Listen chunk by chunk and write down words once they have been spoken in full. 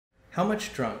How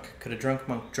much drunk could a drunk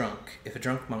monk drunk if a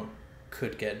drunk monk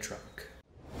could get drunk?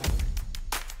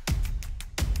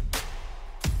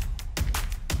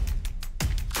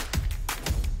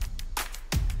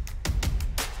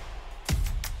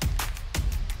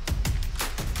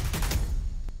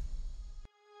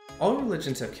 All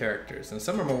religions have characters, and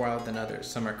some are more wild than others.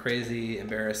 Some are crazy,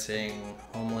 embarrassing,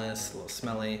 homeless, a little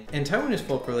smelly. And Taiwanese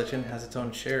folk religion has its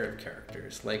own share of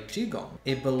characters, like Ji Gong,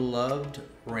 a beloved,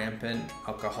 rampant,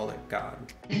 alcoholic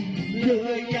god.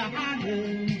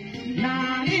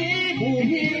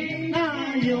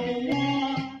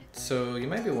 So you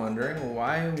might be wondering,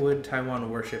 why would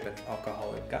Taiwan worship an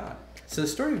alcoholic god? So the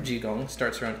story of Ji Gong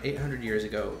starts around 800 years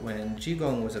ago when Ji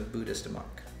Gong was a Buddhist monk.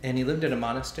 And he lived in a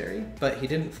monastery, but he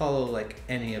didn't follow like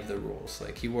any of the rules.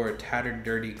 Like he wore tattered,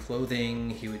 dirty clothing,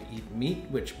 he would eat meat,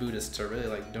 which Buddhists are really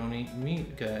like, don't eat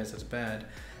meat, guys, that's bad.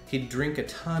 He'd drink a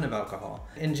ton of alcohol.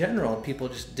 In general, people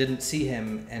just didn't see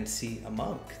him and see a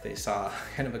monk. They saw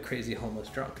kind of a crazy homeless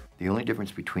drunk. The only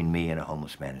difference between me and a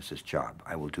homeless man is his job.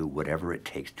 I will do whatever it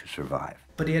takes to survive.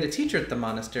 But he had a teacher at the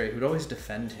monastery who'd always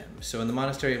defend him. So when the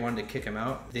monastery wanted to kick him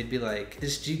out, they'd be like,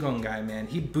 this Ji Gong guy, man,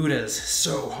 he Buddhas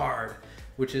so hard.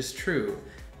 Which is true.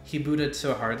 He Buddha'd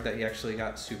so hard that he actually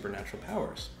got supernatural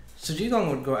powers. So Ji Gong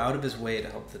would go out of his way to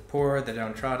help the poor, the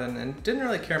downtrodden, and didn't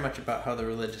really care much about how the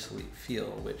religious elite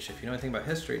feel, which, if you know anything about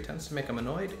history, tends to make them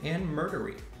annoyed and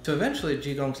murdery. So eventually,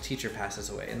 Ji Gong's teacher passes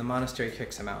away, and the monastery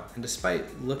kicks him out. And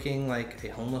despite looking like a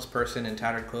homeless person in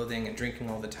tattered clothing and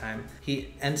drinking all the time,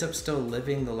 he ends up still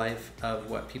living the life of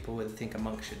what people would think a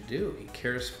monk should do. He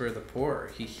cares for the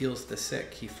poor, he heals the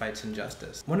sick, he fights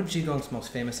injustice. One of Ji Gong's most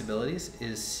famous abilities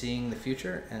is seeing the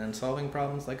future and solving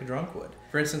problems like a drunk would.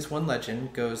 For instance, one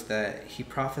legend goes that he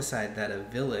prophesied that a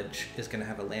village is going to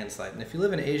have a landslide. And if you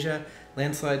live in Asia,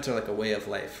 landslides are like a way of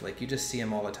life. Like you just see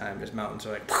them all the time. There's mountains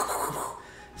are like,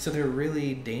 so they're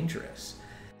really dangerous.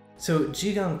 So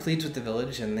Ji Gong pleads with the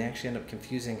village, and they actually end up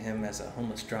confusing him as a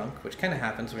homeless drunk, which kind of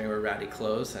happens when you wear ratty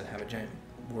clothes and have a giant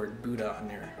word Buddha on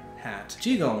your hat.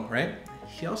 Ji Gong, right?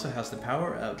 He also has the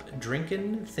power of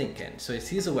drinking, thinking. So he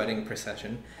sees a wedding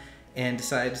procession and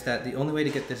decides that the only way to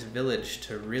get this village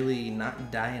to really not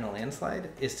die in a landslide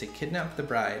is to kidnap the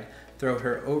bride, throw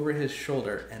her over his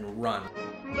shoulder, and run.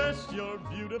 Bless your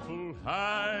beautiful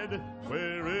hide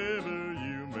wherever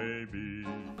you may be.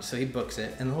 So he books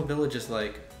it, and the whole village is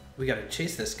like, we gotta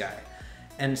chase this guy.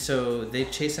 And so they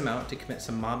chase him out to commit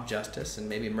some mob justice and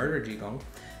maybe murder Ji Gong.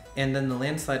 And then the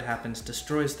landslide happens,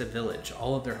 destroys the village,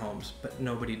 all of their homes, but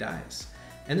nobody dies.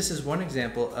 And this is one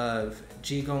example of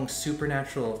Ji Gong's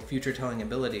supernatural future-telling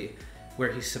ability,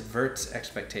 where he subverts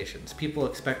expectations. People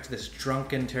expect this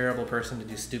drunken, terrible person to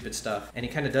do stupid stuff, and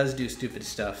he kind of does do stupid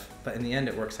stuff, but in the end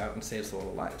it works out and saves a lot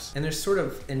of lives. And there's sort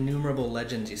of innumerable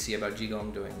legends you see about Ji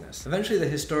Gong doing this. Eventually the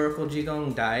historical Ji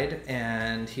Gong died,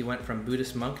 and he went from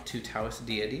Buddhist monk to Taoist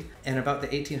deity. And about the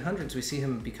 1800s, we see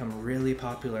him become really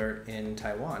popular in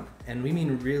Taiwan. And we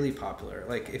mean really popular.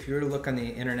 Like, if you were to look on the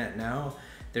internet now,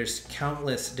 there's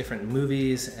countless different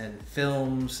movies and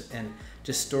films and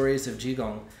just stories of Ji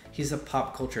Gong. He's a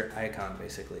pop culture icon,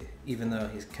 basically, even though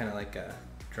he's kind of like a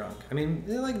drunk. I mean,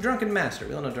 they're like Drunken Master.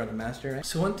 We all know Drunken Master, right?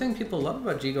 So one thing people love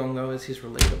about Ji Gong, though, is he's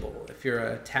relatable. If you're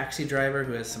a taxi driver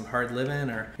who has some hard living,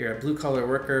 or you're a blue-collar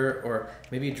worker, or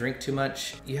maybe you drink too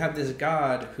much, you have this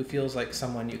god who feels like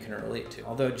someone you can relate to.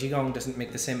 Although Ji Gong doesn't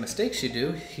make the same mistakes you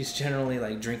do, he's generally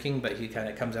like drinking, but he kind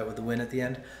of comes out with the win at the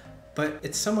end. But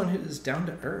it's someone who's down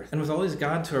to earth. And with all these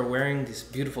gods who are wearing these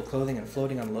beautiful clothing and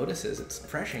floating on lotuses, it's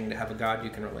refreshing to have a god you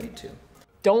can relate to.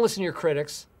 Don't listen to your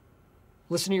critics.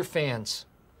 Listen to your fans.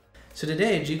 So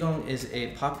today, Ji Gong is a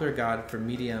popular god for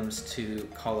mediums to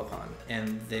call upon.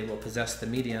 And they will possess the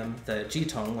medium, the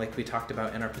Jitong, like we talked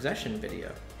about in our possession video.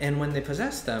 And when they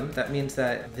possess them, that means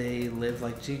that they live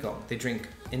like Ji Gong. They drink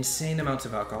insane amounts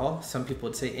of alcohol. Some people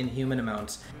would say inhuman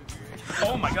amounts.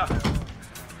 Oh my God.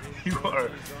 You are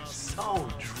so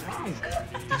drunk.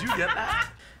 Did you get that?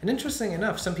 And interesting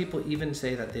enough, some people even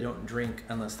say that they don't drink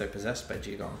unless they're possessed by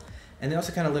Ji Gong. And they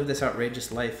also kind of live this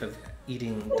outrageous life of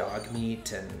eating dog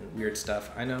meat and weird stuff.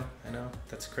 I know,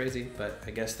 that's crazy, but I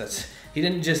guess that's, he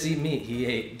didn't just eat meat, he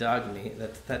ate dog meat.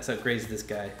 That's how crazy this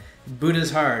guy.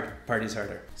 Buddha's hard, party's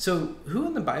harder. So who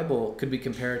in the Bible could we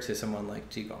compare to someone like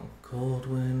Ji Gong? Cold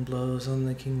wind blows on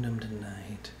the kingdom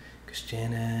tonight.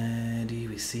 Christianity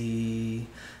we see.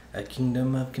 A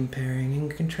kingdom of comparing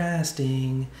and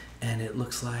contrasting, and it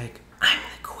looks like I'm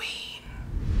the queen.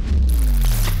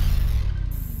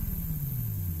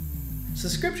 So the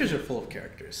scriptures are full of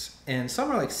characters, and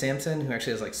some are like Samson, who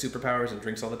actually has like superpowers and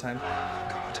drinks all the time.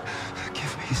 God,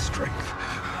 give me strength.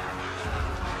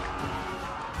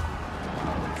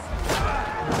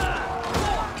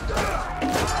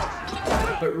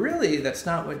 But really, that's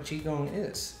not what Ji Gong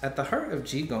is. At the heart of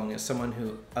Ji Gong is someone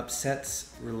who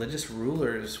upsets religious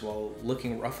rulers while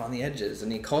looking rough on the edges,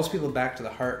 and he calls people back to the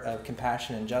heart of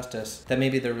compassion and justice that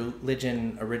maybe the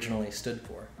religion originally stood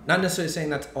for. Not necessarily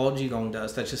saying that's all Ji Gong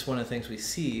does, that's just one of the things we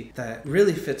see that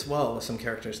really fits well with some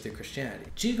characters through Christianity.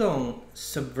 Ji Gong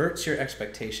subverts your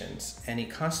expectations, and he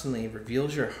constantly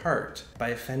reveals your heart by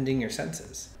offending your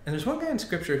senses. And there's one guy in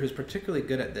scripture who's particularly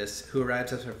good at this, who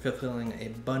arrives after fulfilling a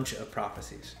bunch of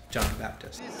prophecies, John the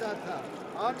Baptist.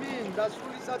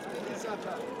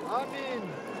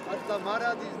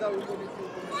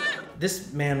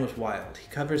 This man was wild. He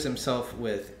covers himself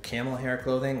with camel hair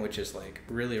clothing, which is like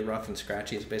really rough and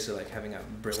scratchy. It's basically like having a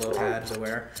Brillo pad to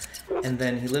wear. And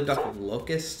then he lived off of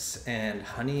locusts and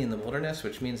honey in the wilderness,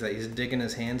 which means that he's digging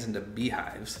his hands into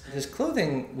beehives. His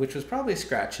clothing, which was probably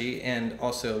scratchy and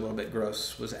also a little bit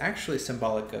gross, was actually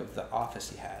symbolic of the office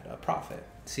he had, a prophet.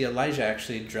 See, Elijah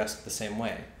actually dressed the same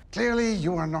way. Clearly,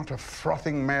 you are not a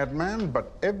frothing madman,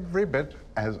 but every bit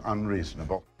as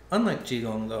unreasonable. Unlike Ji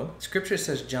Gong, though, scripture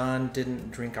says John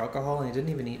didn't drink alcohol and he didn't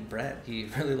even eat bread. He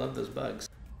really loved those bugs.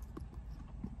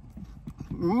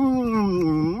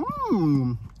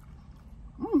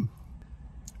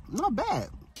 Not bad.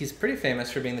 He's pretty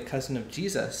famous for being the cousin of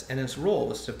Jesus, and his role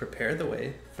was to prepare the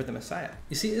way for the Messiah.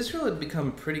 You see, Israel had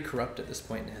become pretty corrupt at this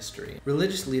point in history.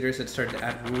 Religious leaders had started to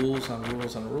add rules on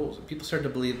rules on rules, and people started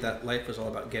to believe that life was all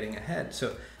about getting ahead.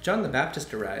 So John the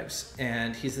Baptist arrives,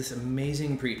 and he's this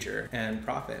amazing preacher and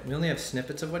prophet. We only have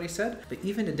snippets of what he said, but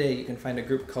even today you can find a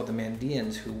group called the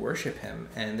Mandeans who worship him,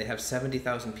 and they have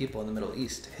 70,000 people in the Middle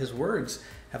East. His words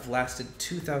have lasted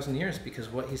 2,000 years because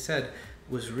what he said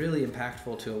was really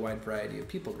impactful to a wide variety of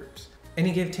people groups. And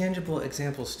he gave tangible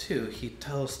examples too. He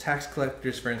tells tax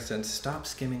collectors, for instance, stop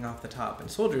skimming off the top,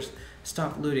 and soldiers,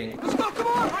 stop looting. Let's go, come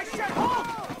on! I said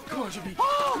hold! Come on, Jimmy.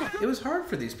 Hold! It was hard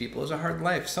for these people. It was a hard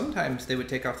life. Sometimes they would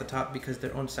take off the top because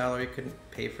their own salary couldn't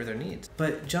pay for their needs.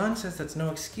 But John says that's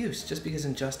no excuse. Just because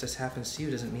injustice happens to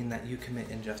you doesn't mean that you commit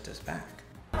injustice back.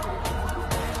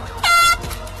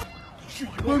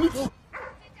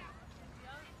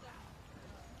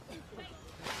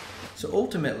 So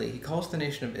ultimately, he calls the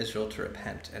nation of Israel to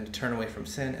repent and to turn away from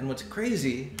sin. And what's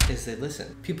crazy is they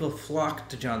listen. People flock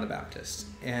to John the Baptist.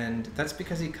 And that's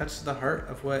because he cuts to the heart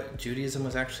of what Judaism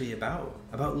was actually about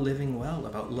living well,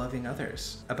 about loving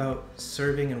others, about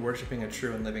serving and worshiping a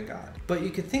true and living God. But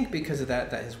you could think because of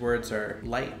that his words are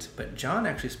light. But John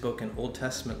actually spoke in Old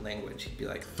Testament language. He'd be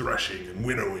like threshing and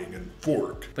winnowing and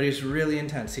fork. But he was really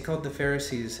intense. He called the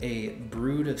Pharisees a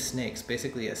brood of snakes,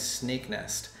 basically a snake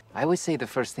nest. I always say the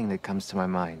first thing that comes to my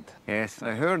mind. Yes,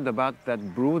 I heard about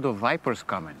that brood of vipers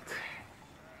comment.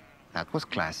 That was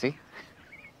classy.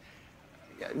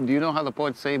 Do you know how the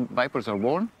poets say vipers are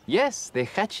born? Yes, they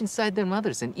hatch inside their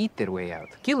mothers and eat their way out,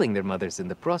 killing their mothers in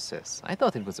the process. I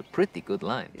thought it was a pretty good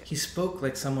line. He spoke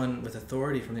like someone with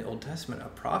authority from the Old Testament, a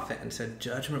prophet, and said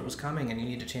judgment was coming and you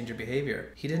need to change your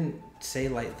behavior. He didn't say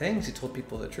light things, he told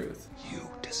people the truth. You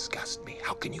disgust me.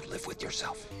 How can you live with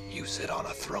yourself? You sit on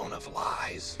a throne of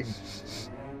lies.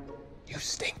 You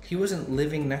stink. He wasn't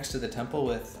living next to the temple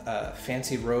with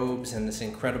fancy robes and this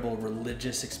incredible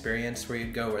religious experience where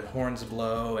you'd go where horns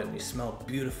blow and you smell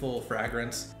beautiful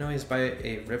fragrance. No, he's by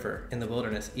a river in the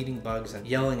wilderness eating bugs and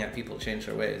yelling at people to change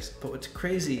their ways. But what's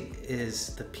crazy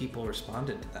is the people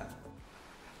responded to that.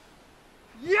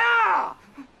 Yeah!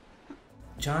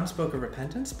 John spoke of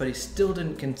repentance, but he still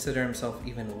didn't consider himself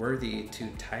even worthy to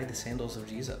tie the sandals of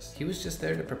Jesus. He was just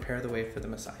there to prepare the way for the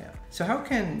Messiah. So how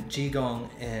can Ji Gong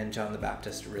and John the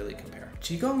Baptist really compare?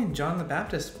 Ji Gong and John the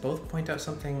Baptist both point out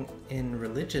something in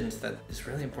religions that is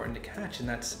really important to catch, and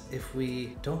that's if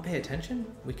we don't pay attention,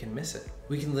 we can miss it.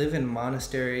 We can live in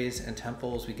monasteries and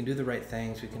temples, we can do the right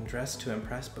things, we can dress to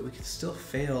impress, but we can still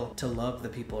fail to love the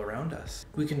people around us.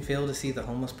 We can fail to see the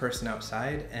homeless person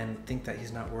outside and think that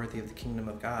he's not worthy of the kingdom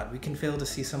of God. We can fail to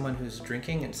see someone who's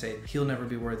drinking and say he'll never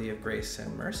be worthy of grace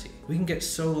and mercy. We can get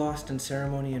so lost in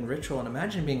ceremony and ritual, and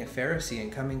imagine being a Pharisee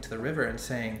and coming to the river and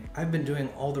saying, I've been doing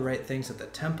all the right things at the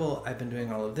temple, I've been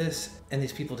doing all of this, and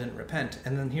these people didn't repent.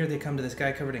 And then here they come to this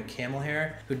guy covered in camel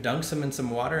hair who dunks them in some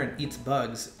water and eats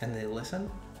bugs, and they listen?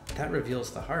 That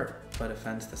reveals the heart, but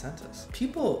offends the senses.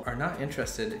 People are not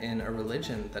interested in a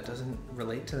religion that doesn't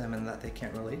relate to them and that they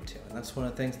can't relate to. And that's one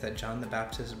of the things that John the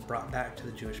Baptist brought back to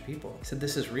the Jewish people. He said,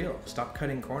 this is real. Stop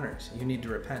cutting corners. You need to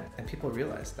repent. And people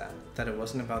realized that it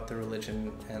wasn't about the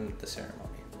religion and the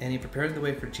ceremony. And he prepared the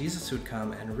way for Jesus who would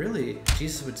come, and really,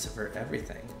 Jesus would subvert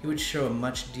everything. He would show a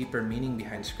much deeper meaning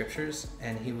behind scriptures,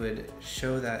 and he would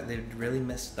show that they'd really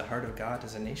missed the heart of God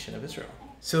as a nation of Israel.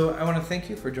 So I want to thank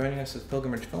you for joining us with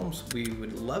Pilgrimage Films. We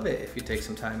would love it if you take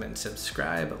some time and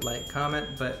subscribe, like, comment,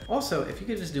 but also if you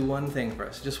could just do one thing for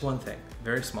us, just one thing,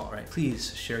 very small, right?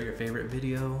 Please share your favorite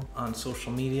video on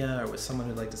social media or with someone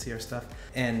who'd like to see our stuff.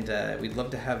 And we'd love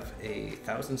to have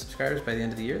 1,000 subscribers by the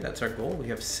end of the year. That's our goal. We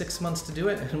have 6 months to do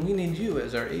it, and we need you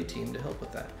as our A-team to help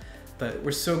with that. But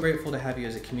we're so grateful to have you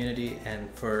as a community and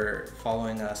for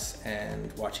following us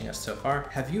and watching us so far.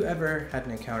 Have you ever had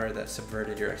an encounter that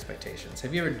subverted your expectations?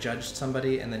 Have you ever judged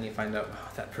somebody and then you find out,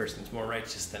 oh, that person's more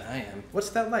righteous than I am?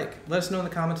 What's that like? Let us know in the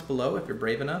comments below if you're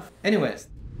brave enough. Anyways,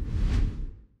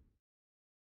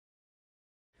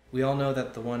 we all know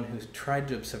that the one who tried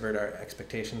to subvert our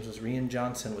expectations was Rian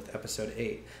Johnson with episode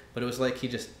 8. But it was like he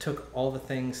just took all the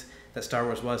things that Star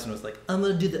Wars was and was like, I'm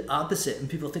gonna do the opposite and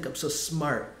people think I'm so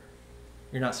smart.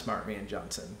 You're not smart, Rian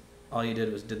Johnson. All you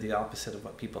did was did the opposite of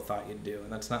what people thought you'd do.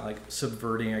 And that's not like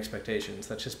subverting expectations.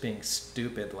 That's just being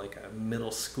stupid, like a middle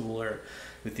schooler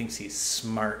who thinks he's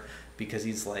smart because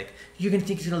he's like, you're gonna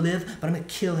think he's gonna live, but I'm gonna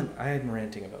kill him. I am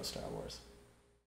ranting about Star Wars.